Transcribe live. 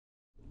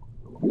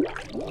In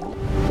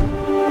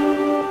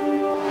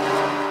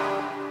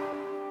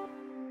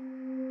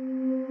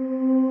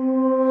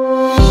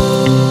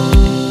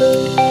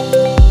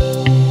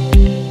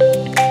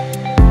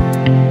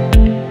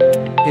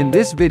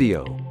this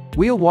video,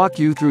 we'll walk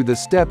you through the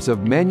steps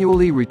of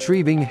manually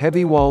retrieving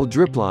heavy wall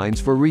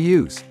driplines for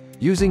reuse,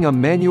 using a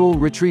manual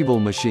retrieval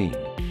machine.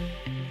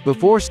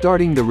 Before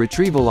starting the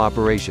retrieval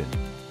operation,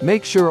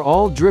 make sure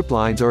all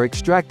driplines are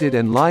extracted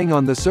and lying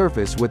on the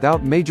surface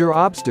without major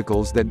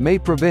obstacles that may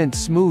prevent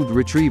smooth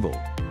retrieval.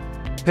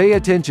 Pay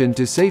attention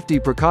to safety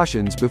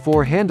precautions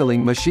before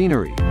handling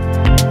machinery.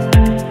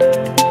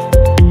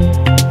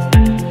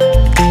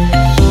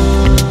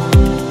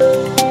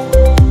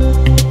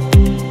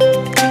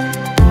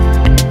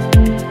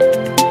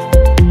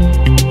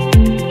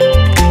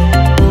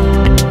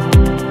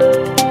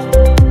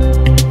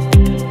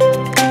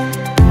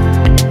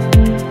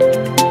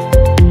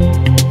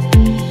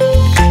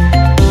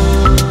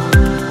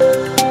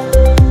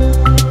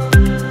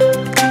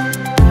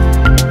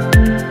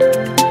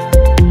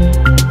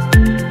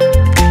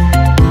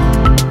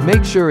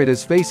 Make sure it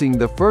is facing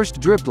the first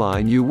drip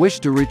line you wish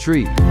to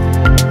retrieve.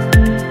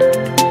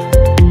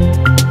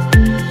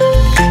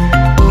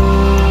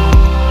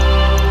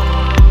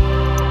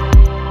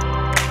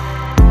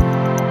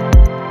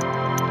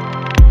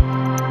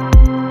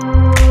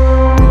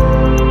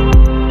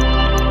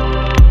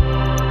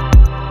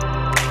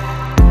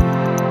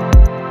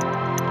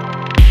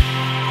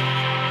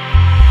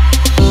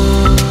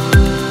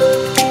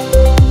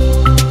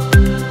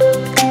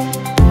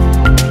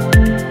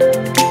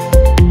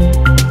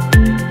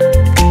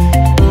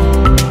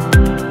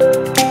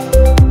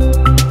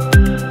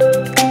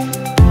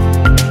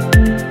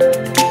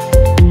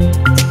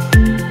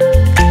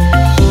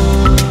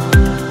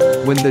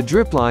 When the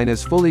drip line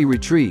is fully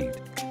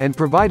retrieved, and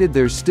provided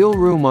there's still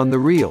room on the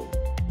reel,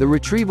 the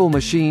retrieval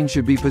machine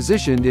should be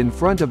positioned in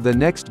front of the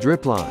next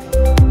drip line.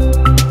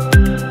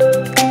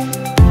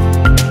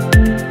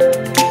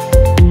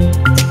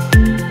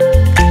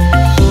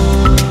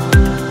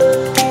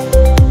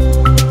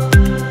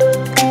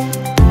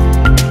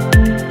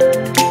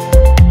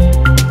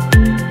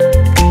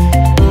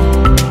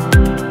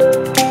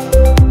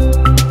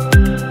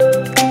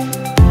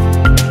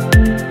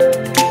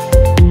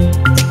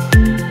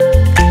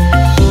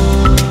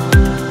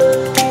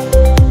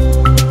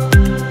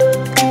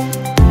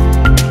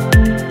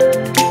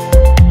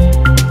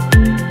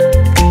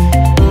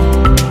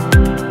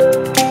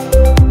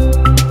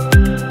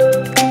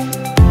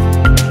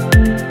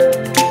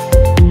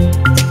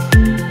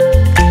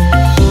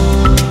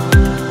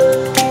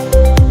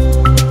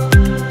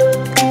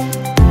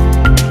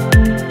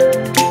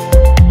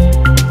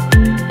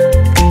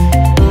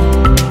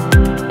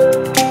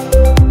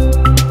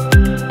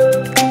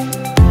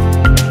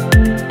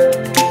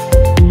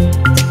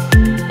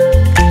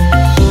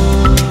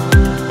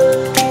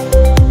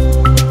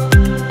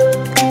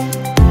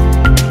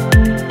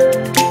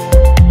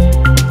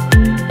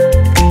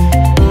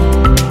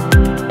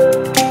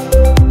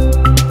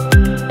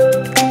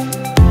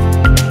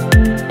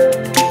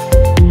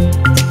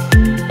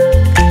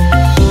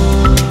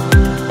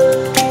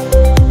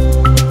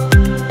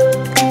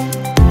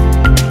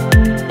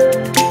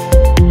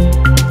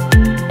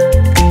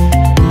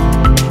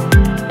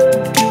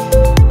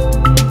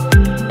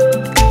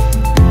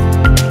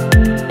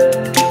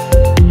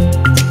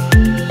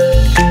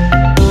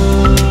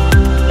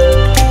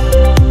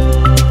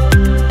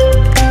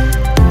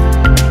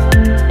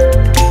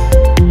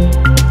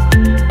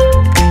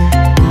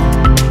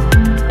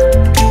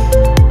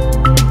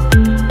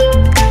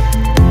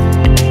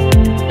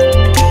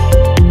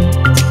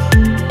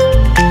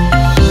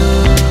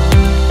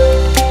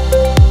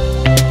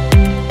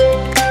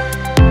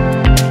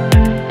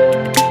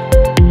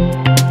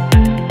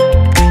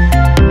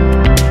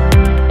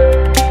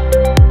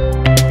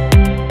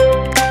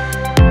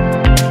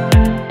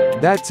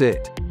 That's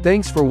it.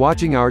 Thanks for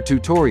watching our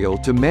tutorial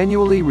to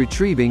manually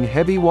retrieving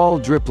heavy wall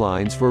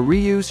driplines for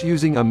reuse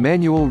using a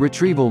manual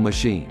retrieval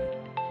machine.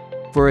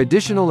 For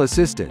additional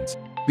assistance,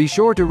 be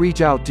sure to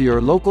reach out to your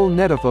local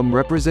Netafim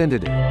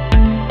representative.